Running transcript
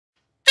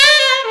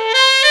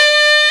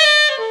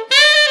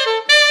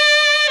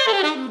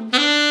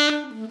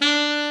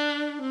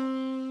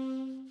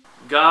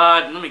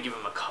God, let me give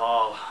him a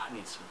call. I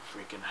need some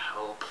freaking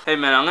help. Hey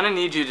man, I'm gonna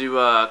need you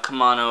to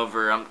come on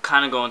over. I'm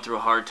kind of going through a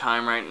hard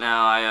time right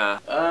now.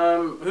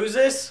 Who's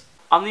this?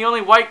 I'm the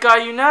only white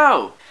guy you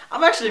know.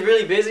 I'm actually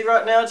really busy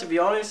right now, to be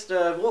honest.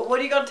 What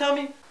do you got to tell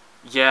me?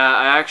 Yeah,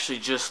 I actually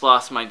just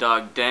lost my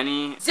dog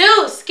Denny.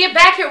 Zeus, get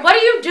back here. What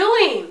are you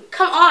doing?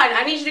 Come on,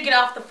 I need you to get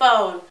off the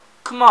phone.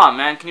 Come on,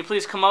 man. Can you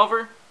please come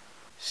over?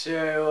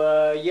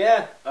 So,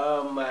 yeah.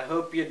 I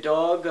hope your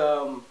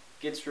dog,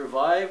 gets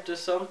revived or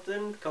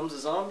something, becomes a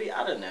zombie.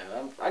 I don't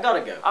know. I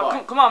gotta go.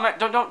 Come on, man.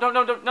 Don't.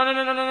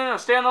 No.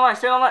 Stay on the line.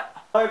 Stay on the line.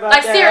 Sorry about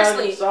like, that.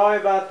 seriously. Sorry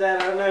about that.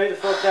 I don't know who the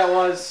fuck that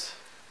was.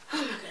 Oh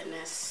my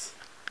goodness.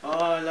 Oh,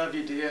 I love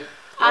you, dear.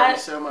 Love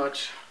you so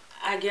much.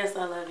 I guess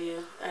I love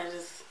you. I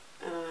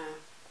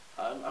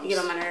don't know. You get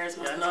on my nerves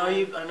most of the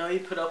time. I know you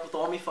put up with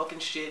all me fucking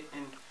shit,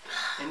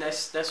 and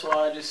that's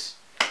why I just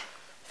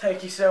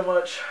thank you so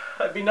much.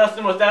 I'd be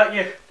nothing without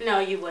you. No,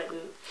 you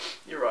wouldn't.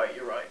 You're right.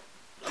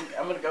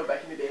 I'm gonna go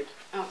back in the bed.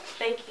 Oh,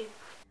 thank you.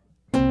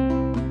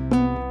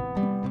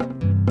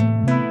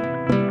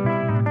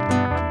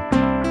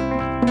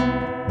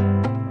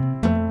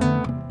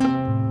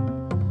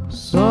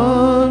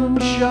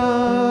 Sunshine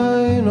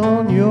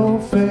on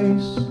your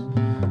face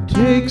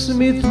takes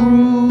me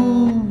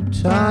through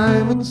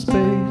time and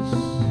space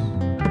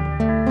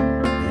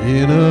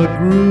in a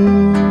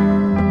groove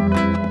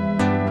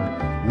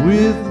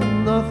with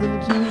nothing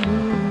to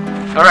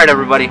lose. Alright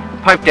everybody,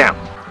 pipe down.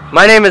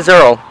 My name is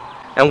Earl,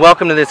 and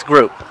welcome to this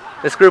group.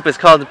 This group is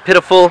called the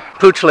Pitiful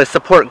Poochless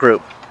Support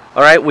Group.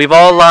 Alright, we've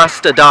all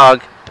lost a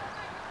dog,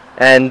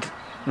 and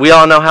we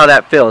all know how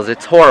that feels.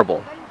 It's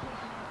horrible.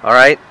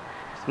 Alright?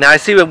 Now I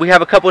see we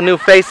have a couple new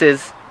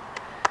faces.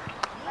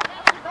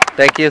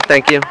 Thank you.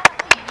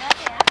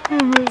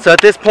 So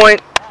at this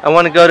point, I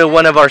want to go to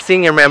one of our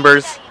senior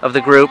members of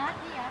the group.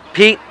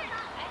 Pete,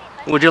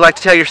 would you like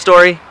to tell your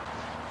story?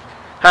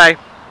 Hi,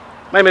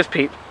 my name is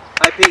Pete.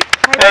 Hi Pete.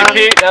 Hey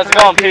Pete, how's it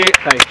going, Pete?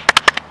 Hi.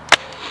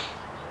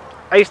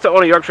 I used to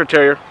own a Yorkshire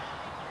Terrier.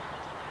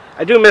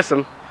 I do miss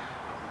him,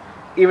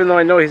 even though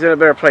I know he's in a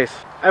better place.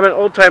 I'm an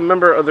old-time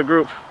member of the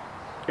group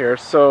here,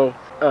 so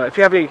if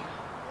you have any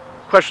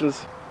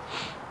questions,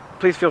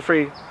 please feel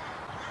free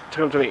to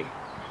come to me.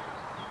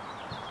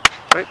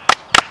 Right?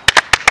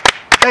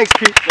 Thanks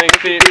Pete. Thanks,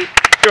 Pete.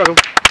 You're welcome.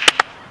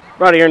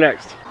 Roddy, you're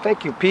next.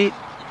 Thank you, Pete.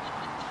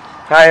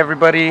 Hi,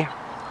 everybody.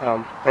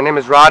 My name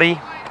is Roddy.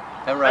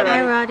 Hi Roddy.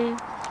 Hi, Roddy.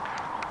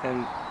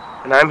 And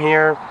I'm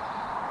here,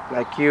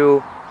 like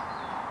you,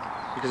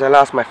 because I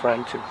lost my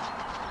friend, too.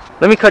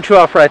 Let me cut you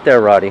off right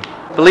there, Roddy.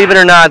 Believe it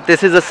or not,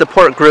 this is a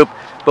support group,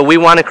 but we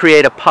want to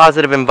create a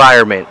positive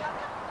environment.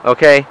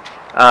 Okay?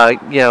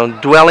 You know,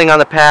 dwelling on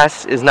the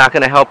past is not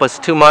going to help us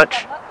too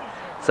much.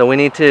 So we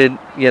need to,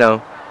 you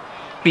know,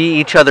 be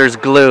each other's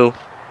glue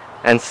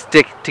and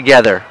stick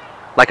together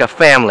like a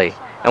family.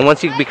 And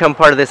once you become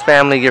part of this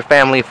family, you're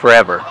family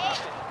forever.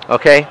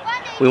 Okay?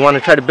 We want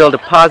to try to build a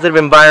positive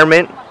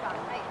environment.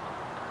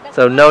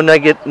 So no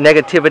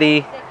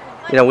negativity.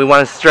 You know, we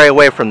want to stray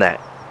away from that.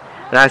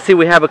 And I see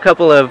we have a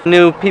couple of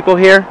new people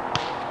here.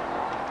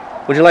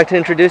 Would you like to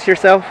introduce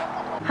yourself?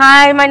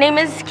 Hi, my name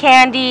is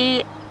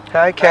Candy.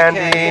 Hi,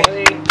 Candy.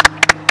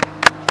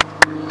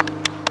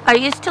 I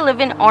used to live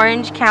in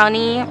Orange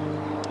County,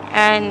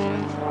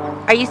 and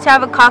I used to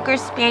have a Cocker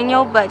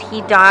Spaniel, but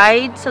he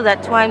died, so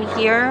that's why I'm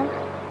here.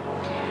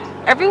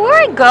 Everywhere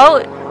I go,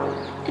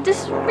 it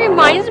just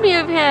reminds me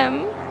of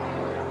him.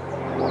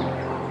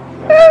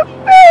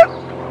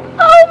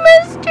 Oh,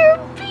 Mr.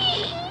 B.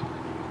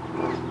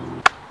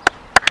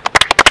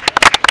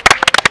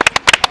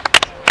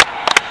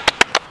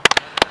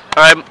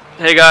 Alright,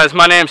 hey guys,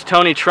 my name's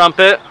Tony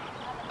Trumpet.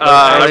 Tony.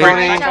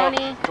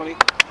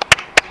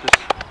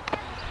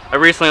 I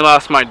recently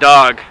lost my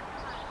dog.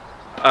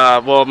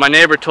 Well, my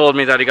neighbor told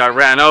me that he got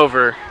ran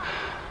over.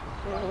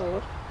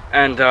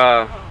 And,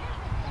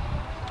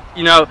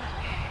 you know,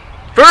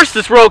 first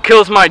this road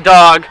kills my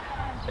dog.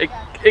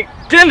 It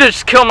didn't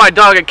just kill my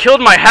dog, it killed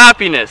my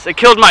happiness. It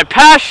killed my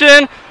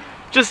passion.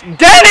 Just,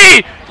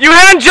 Denny, you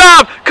hand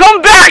job,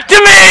 come back to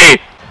me!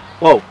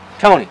 Whoa,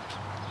 Tony,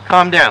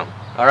 calm down,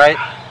 alright?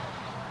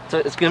 So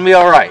it's gonna be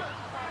alright.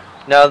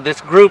 Now this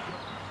group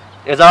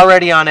is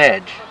already on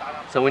edge,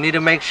 so we need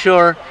to make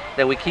sure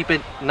that we keep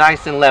it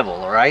nice and level,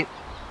 alright?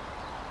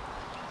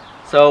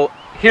 So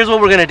here's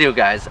what we're gonna do,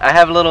 guys. I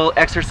have a little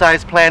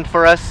exercise planned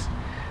for us.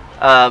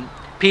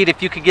 Pete,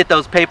 if you could get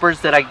those papers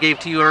that I gave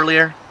to you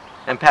earlier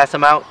and pass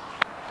them out.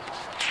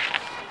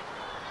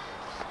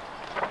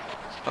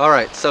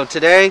 Alright, so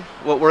today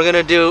what we're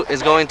gonna do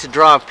is going to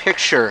draw a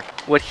picture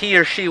what he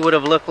or she would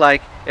have looked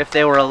like if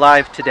they were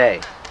alive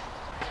today.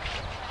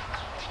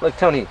 Look,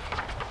 Tony,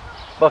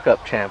 buck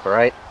up, champ,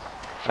 alright?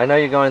 I know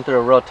you're going through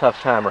a real tough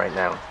time right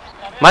now.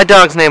 My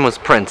dog's name was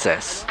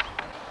Princess.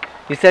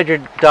 You said your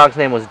dog's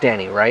name was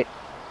Danny, right?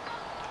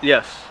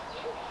 Yes.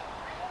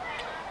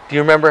 Do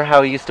you remember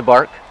how he used to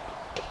bark?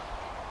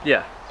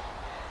 Yeah.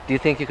 Do you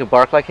think you could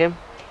bark like him?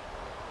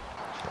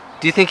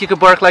 Do you think you could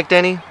bark like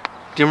Danny?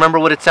 Do you remember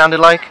what it sounded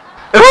like?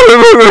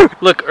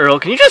 Look, Earl,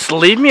 can you just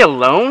leave me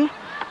alone?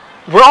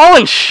 We're all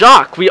in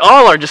shock. We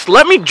all are. Just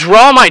let me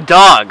draw my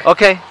dog.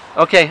 Okay,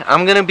 okay,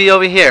 I'm gonna be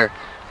over here.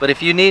 But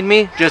if you need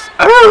me, just...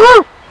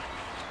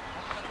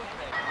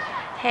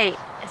 Hey,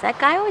 is that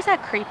guy always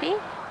that creepy?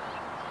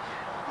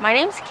 My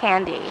name's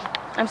Candy.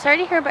 I'm sorry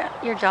to hear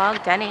about your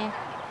dog, Denny.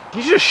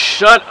 You just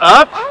shut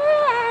up?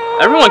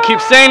 Everyone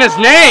keeps saying his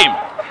name.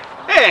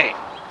 Hey!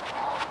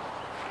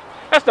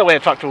 That's no way to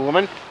talk to a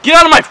woman. Get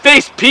out of my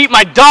face, Pete.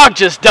 My dog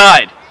just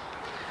died.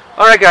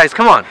 All right, guys,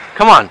 come on.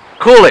 Come on.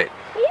 Cool it.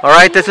 All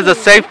right, this is a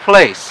safe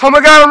place. Oh my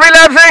God, I'm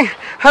relapsing.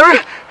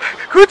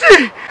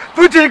 Gucci,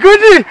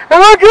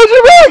 I'm on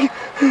Gucci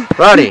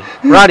bag.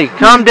 Roddy,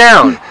 calm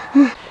down.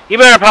 You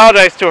better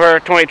apologize to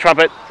her, Tony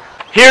Trumpet.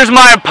 Here's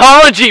my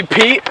apology,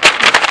 Pete.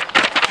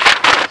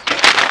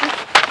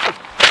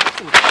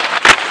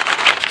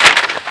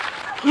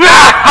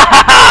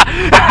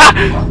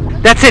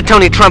 That's it,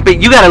 Tony Trumpet.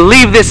 You gotta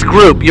leave this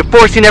group. You're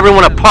forcing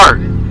everyone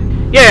apart.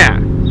 Yeah,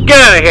 get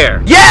out of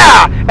here.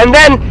 Yeah, and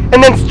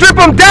then strip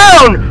them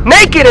down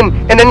naked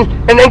and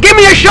then give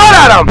me a shot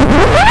at them.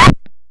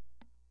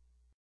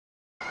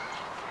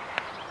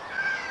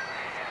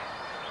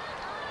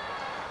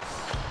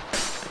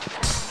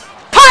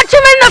 Punch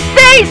him in the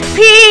face,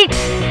 Pete!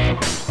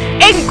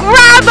 And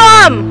grab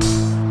him!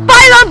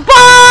 By the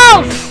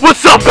balls!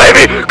 What's up,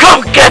 baby?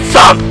 Come get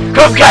some!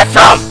 Come get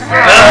some!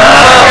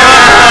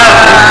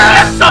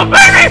 Get some,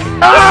 baby!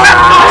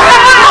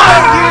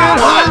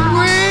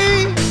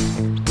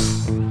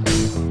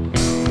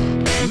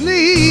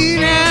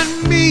 Lean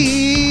and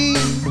mean,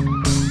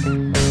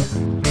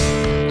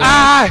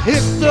 I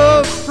hit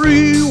the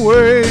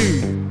freeway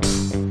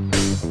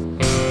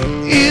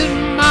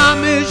in my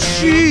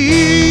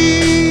machine.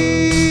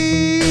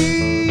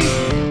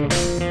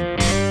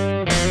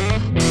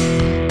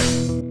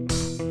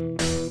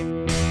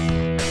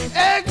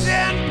 Eggs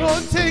and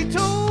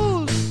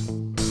potatoes,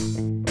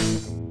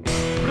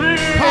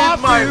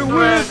 coffee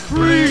with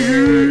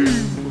cream.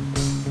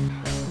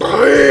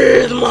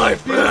 Breathe, my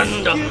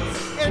friend.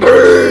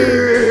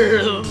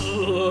 Breathe.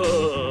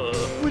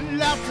 With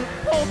lots of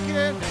pork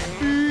and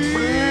beef.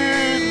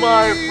 Breathe,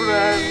 my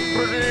friend.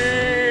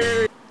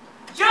 Breathe.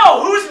 Yo,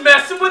 who's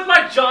messing with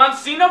my John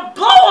Cena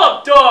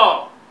blow-up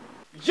doll?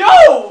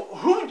 Yo,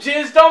 who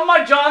jizzed on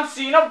my John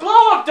Cena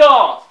blow-up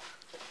doll?